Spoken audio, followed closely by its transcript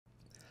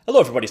Hello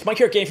everybody, it's Mike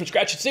here at Game from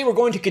Scratch. Today we're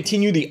going to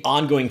continue the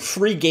ongoing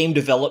free game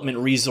development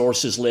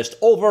resources list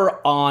over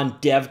on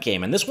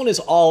DevGame. And this one is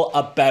all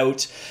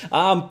about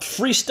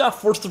free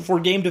stuff for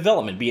game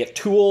development, be it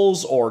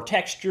tools or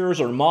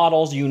textures or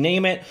models, you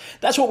name it.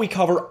 That's what we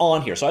cover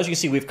on here. So as you can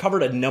see, we've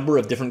covered a number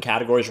of different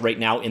categories right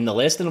now in the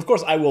list. And of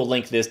course, I will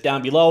link this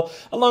down below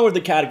along with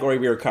the category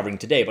we are covering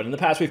today. But in the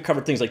past, we've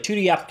covered things like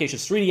 2D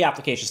applications,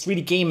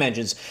 3D game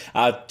engines,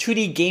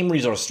 2D game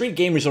resources, 3D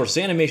game resources,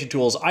 animation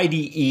tools,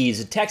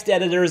 IDEs, text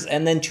editors,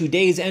 and then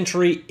today's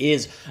entry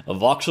is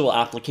voxel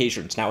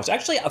applications. Now, it's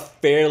actually a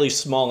fairly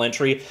small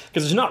entry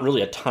because there's not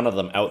really a ton of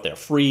them out there,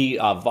 free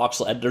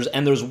voxel editors,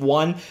 and there's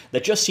one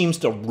that just seems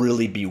to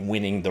really be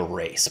winning the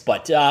race.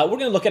 But we're going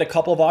to look at a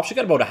couple of options.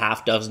 We've got about a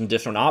half dozen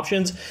different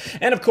options,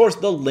 and of course,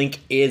 the link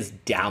is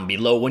down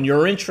below when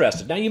you're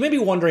interested. Now, you may be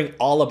wondering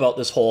all about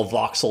this whole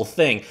voxel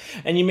thing,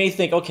 and you may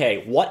think,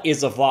 okay, what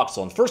is a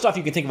voxel? And first off,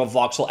 you can think of a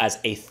voxel as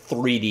a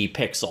 3D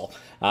pixel.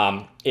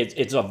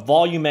 It's a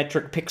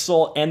volumetric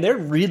pixel, and they're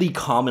really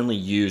commonly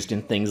used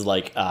in things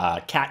like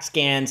CAT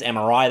scans,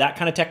 MRI, that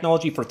kind of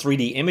technology for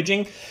 3D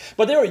imaging.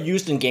 But they were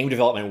used in game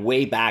development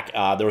way back.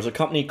 There was a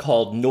company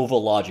called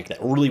NovaLogic that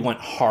really went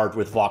hard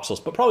with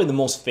voxels, but probably the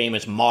most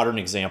famous modern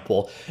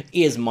example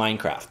is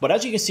Minecraft. But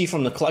as you can see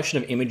from the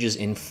collection of images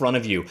in front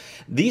of you,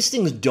 these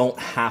things don't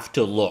have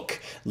to look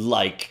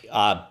like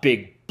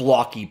big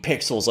blocky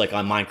pixels like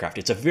on Minecraft.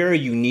 It's a very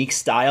unique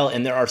style,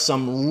 and there are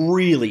some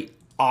really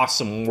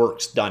awesome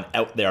works done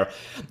out there.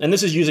 And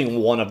this is using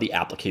one of the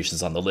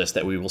applications on the list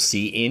that we will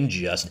see in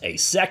just a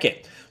second.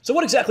 So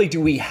what exactly do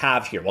we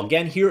have here? Well,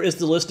 again, here is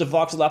the list of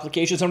voxel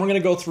applications, and we're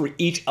going to go through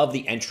each of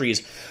the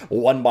entries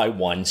one by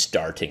one,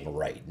 starting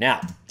right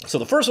now. So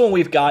the first one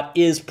we've got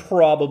is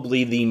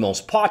probably the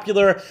most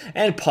popular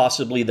and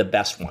possibly the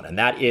best one, and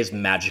that is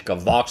Magica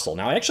Voxel.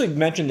 Now, I actually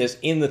mentioned this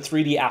in the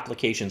 3D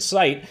application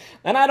site,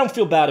 and I don't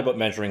feel bad about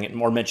mentioning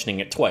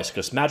it twice,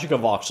 because Magica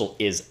Voxel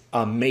is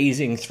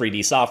amazing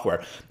 3D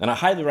software, and I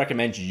highly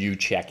recommend you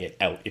check it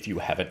out if you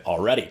haven't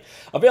already.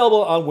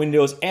 Available on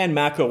Windows and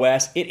Mac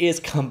OS, it is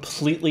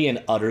completely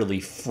and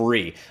utterly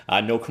free.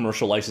 No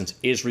commercial license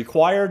is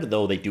required,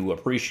 though they do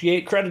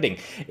appreciate crediting.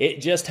 It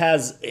just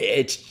has,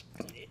 it's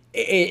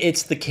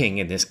the king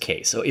in this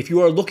case. So if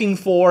you are looking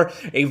for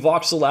a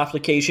voxel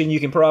application,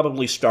 you can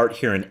probably start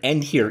here and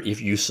end here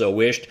if you so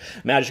wished.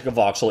 Magica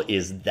Voxel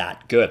is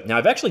that good. Now,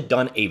 I've actually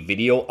done a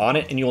video on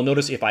it, and you'll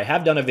notice if I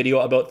have done a video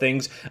about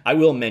things, I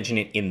will mention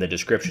it in the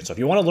description. So if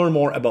you want to learn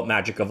more about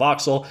Magica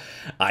Voxel,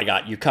 I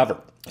got you covered.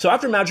 So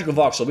after Magica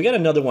Voxel, we got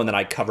another one that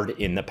I covered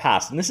in the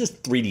past, and this is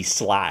 3D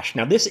Slash.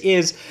 Now, this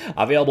is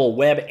available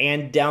web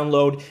and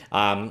download.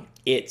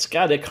 It's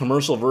got a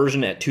commercial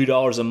version at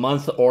 $2 a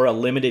month or a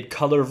limited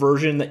color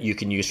version that you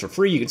can use for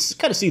free. You can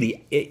kind of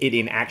see it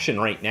in action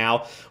right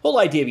now. Whole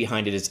idea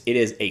behind it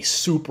is a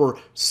super,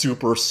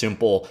 super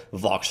simple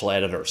voxel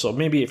editor. So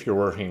maybe if you're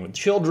working with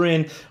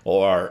children,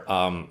 or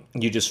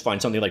you just find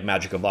something like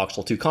Magica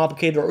Voxel too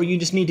complicated, or you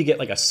just need to get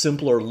like a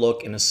simpler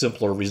look and a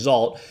simpler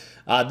result,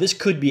 this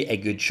could be a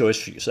good choice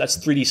for you. So that's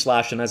 3D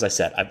Slash, and as I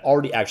said, I've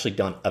already actually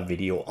done a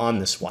video on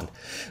this one.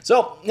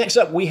 So next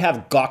up, we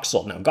have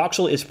Goxel. Now,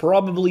 Goxel is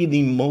probably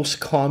the most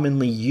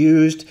commonly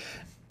used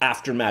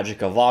after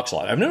Magica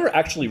Voxel. I've never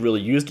actually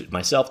really used it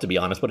myself, to be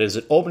honest, but it is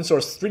an open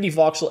source 3D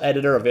voxel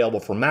editor available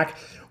for Mac,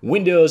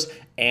 Windows,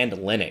 and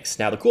Linux.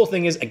 Now, the cool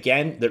thing is,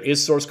 again, there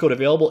is source code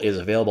available. It is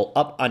available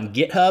up on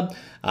GitHub.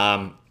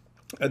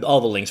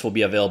 All the links will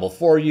be available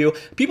for you.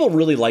 People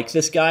really like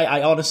this guy.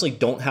 I honestly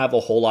don't have a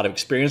whole lot of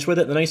experience with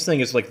it. The nice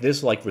thing is, like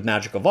with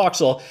Magica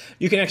Voxel,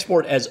 you can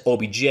export as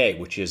OBJ,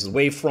 which is the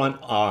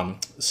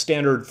wavefront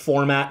standard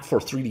format for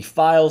 3D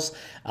files,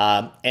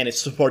 and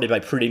it's supported by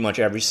pretty much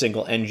every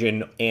single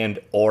engine and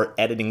or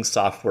editing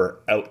software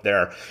out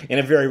there in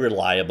a very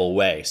reliable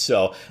way.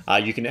 So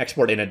you can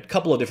export in a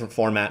couple of different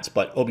formats,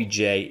 but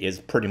OBJ is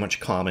pretty much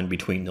common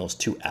between those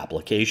two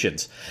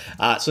applications.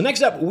 So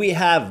next up, we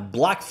have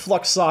Black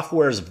Flux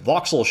Software's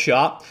Voxel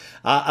Shop.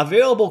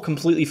 Available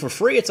completely for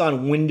free. It's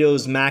on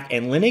Windows, Mac,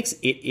 and Linux.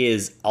 It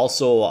is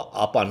also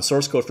up on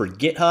source code for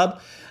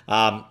GitHub.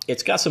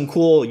 It's got some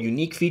cool,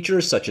 unique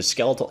features such as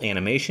skeletal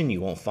animation.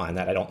 You won't find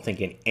that, I don't think,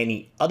 in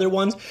any other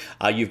ones.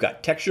 You've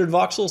got textured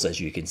voxels, as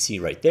you can see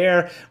right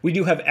there. We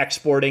do have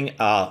exporting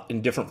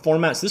in different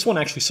formats. This one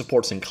actually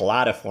supports in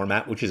Collada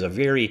format, which is a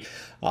very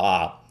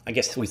I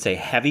guess we'd say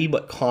heavy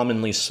but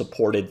commonly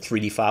supported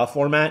 3D file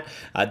format.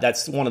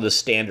 That's one of the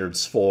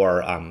standards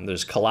for,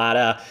 there's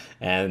Collada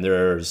and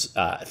there's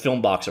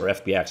Filmbox or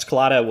FBX.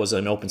 Collada was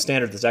an open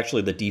standard that's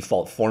actually the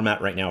default format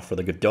right now for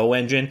the Godot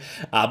engine,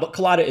 but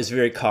Collada is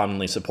very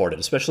commonly supported,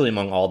 especially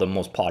among all the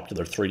most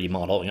popular 3D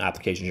modeling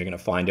applications you're going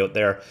to find out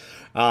there.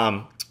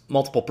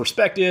 Multiple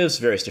perspectives,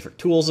 various different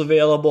tools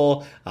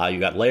available, you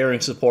got layering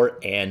support,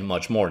 and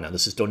much more. Now,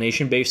 this is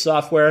donation-based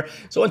software,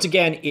 so once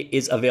again, it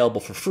is available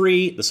for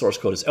free. The source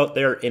code is out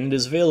there, and it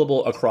is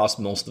available across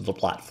most of the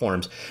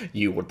platforms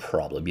you would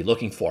probably be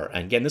looking for.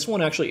 And again, this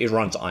one actually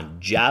runs on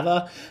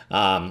Java,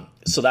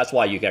 so that's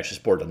why you can actually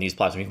support it on these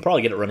platforms. You can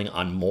probably get it running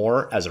on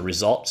more as a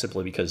result,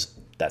 simply because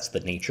that's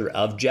the nature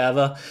of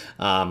Java.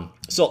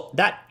 So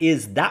that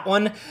is that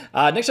one.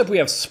 Next up, we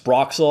have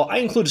Sproxel. I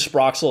included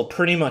Sproxel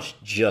pretty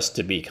much just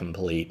to be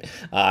complete,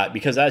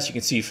 because as you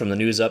can see from the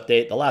news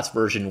update, the last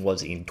version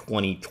was in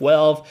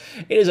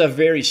 2012. It is a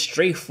very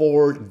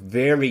straightforward,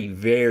 very,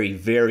 very,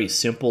 very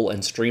simple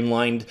and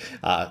streamlined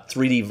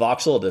 3D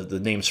voxel. The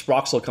name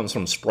Sproxel comes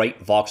from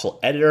Sprite Voxel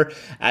Editor.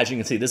 As you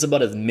can see, this is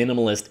about as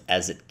minimalist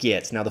as it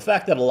gets. Now, the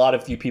fact that a lot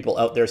of you people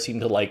out there seem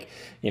to like,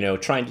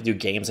 trying to do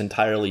games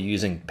entirely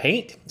using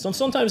Paint, so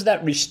sometimes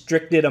that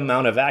restricted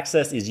amount of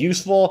access is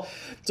useful.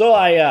 So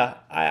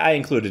I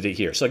included it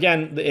here. So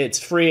again, it's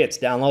free, it's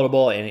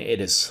downloadable, and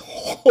it is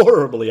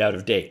horribly out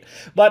of date.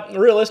 But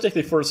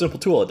realistically, for a simple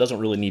tool, it doesn't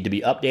really need to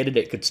be updated.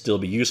 It could still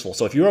be useful.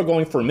 So if you are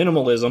going for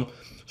minimalism,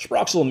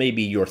 Sproxel may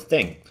be your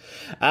thing.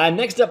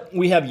 Next up,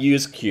 we have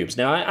UseCubes.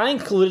 Now, I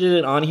included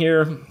it on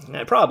here.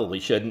 I probably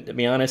shouldn't, to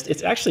be honest.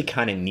 It's actually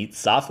kind of neat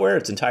software.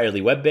 It's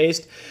entirely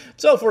web-based.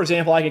 So, for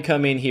example, I could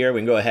come in here,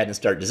 we can go ahead and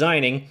start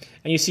designing,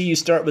 and you see you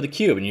start with a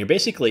cube, and you're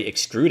basically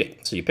extruding.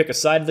 So you pick a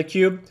side of the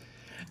cube,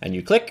 and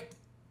you click.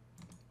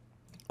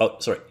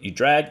 You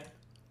drag,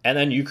 and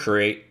then you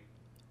create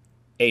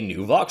a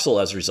new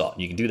voxel as a result.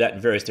 You can do that in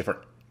various different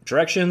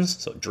directions.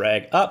 So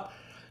drag up,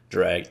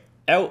 drag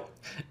out,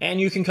 and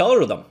you can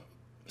color them.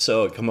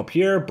 So come up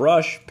here,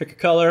 brush, pick a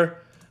color,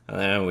 and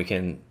then we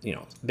can,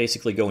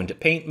 basically go into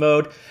paint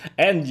mode,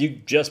 and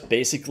you just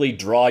basically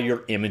draw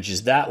your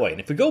images that way. And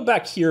if we go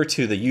back here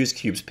to the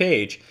UseCubes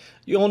page,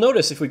 you'll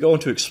notice if we go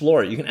into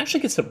Explore, you can actually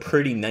get some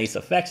pretty nice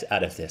effects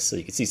out of this. So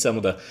you can see some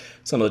of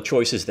the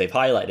choices they've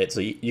highlighted. So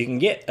you can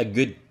get a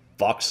good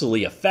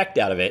voxely effect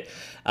out of it.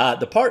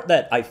 The part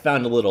that I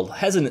found a little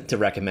hesitant to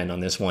recommend on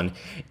this one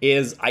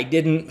is I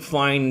didn't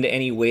find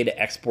any way to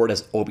export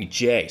as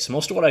OBJ. So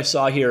most of what I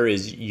saw here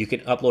is you can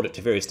upload it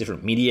to various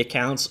different media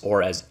accounts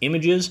or as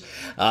images,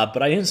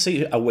 but I didn't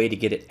see a way to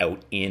get it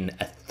out in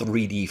a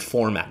 3D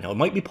format. Now, it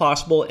might be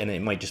possible, and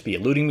it might just be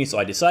eluding me, so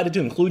I decided to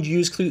include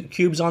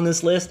UseCubes on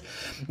this list,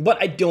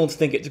 but I don't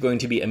think it's going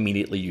to be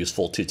immediately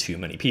useful to too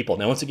many people.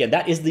 Now, once again,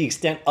 that is the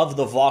extent of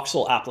the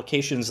voxel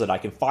applications that I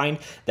can find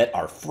that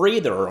are free.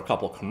 There are a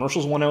couple of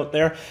commercials one out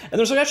there, and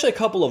there's actually a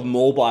couple of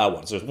mobile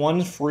ones. There's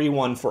one free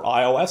one for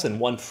iOS and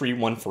one free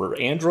one for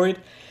Android.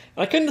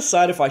 And I couldn't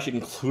decide if I should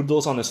include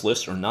those on this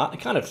list or not. It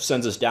kind of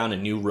sends us down a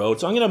new road.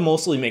 So I'm going to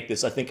mostly make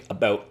this, I think,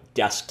 about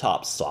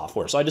desktop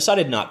software. So I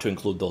decided not to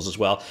include those as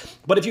well.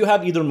 But if you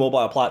have either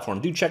mobile platform,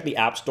 do check the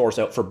app stores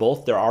out for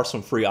both. There are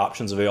some free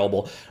options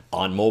available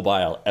on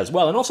mobile as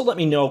well. And also let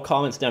me know,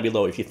 comments down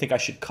below, if you think I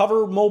should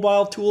cover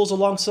mobile tools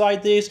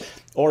alongside these,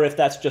 or if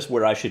that's just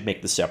where I should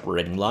make the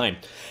separating line.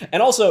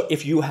 And also,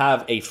 if you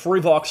have a free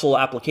voxel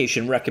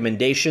application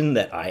recommendation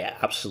that I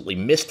absolutely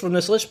missed from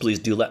this list, please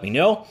do let me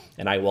know,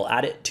 and I will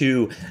add it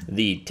to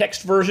the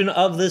text version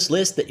of this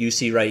list that you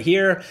see right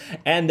here.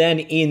 And then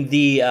in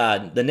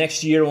the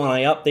next year when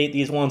I update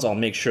these ones, I'll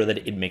make sure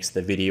that it makes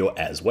the video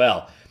as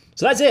well.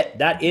 So that's it.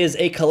 That is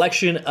a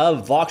collection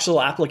of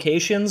voxel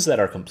applications that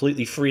are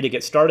completely free to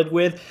get started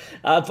with.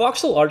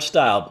 Voxel art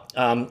style,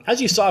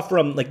 as you saw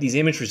from these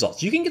image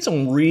results, you can get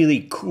some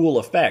really cool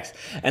effects.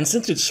 And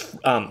since it's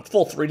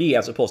full 3D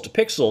as opposed to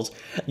pixels,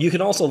 you can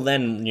also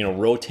then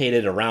rotate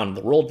it around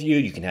the world view.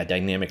 You can add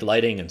dynamic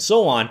lighting and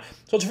so on.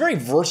 So it's a very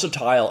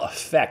versatile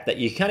effect that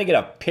you kind of get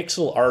a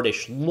pixel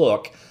artish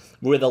look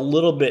with a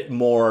little bit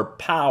more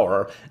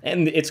power.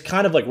 And it's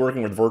kind of like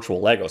working with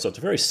virtual Lego. So it's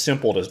a very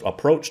simple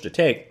approach to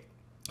take.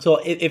 So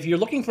if you're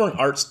looking for an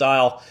art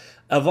style,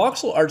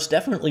 voxel art's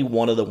definitely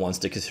one of the ones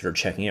to consider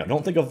checking out.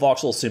 Don't think of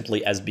voxel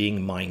simply as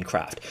being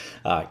Minecraft,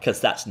 because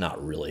that's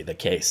not really the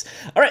case.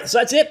 All right, so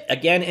that's it.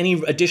 Again,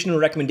 any additional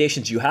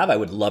recommendations you have, I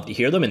would love to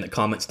hear them in the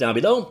comments down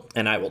below,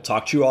 and I will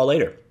talk to you all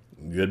later.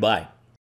 Goodbye.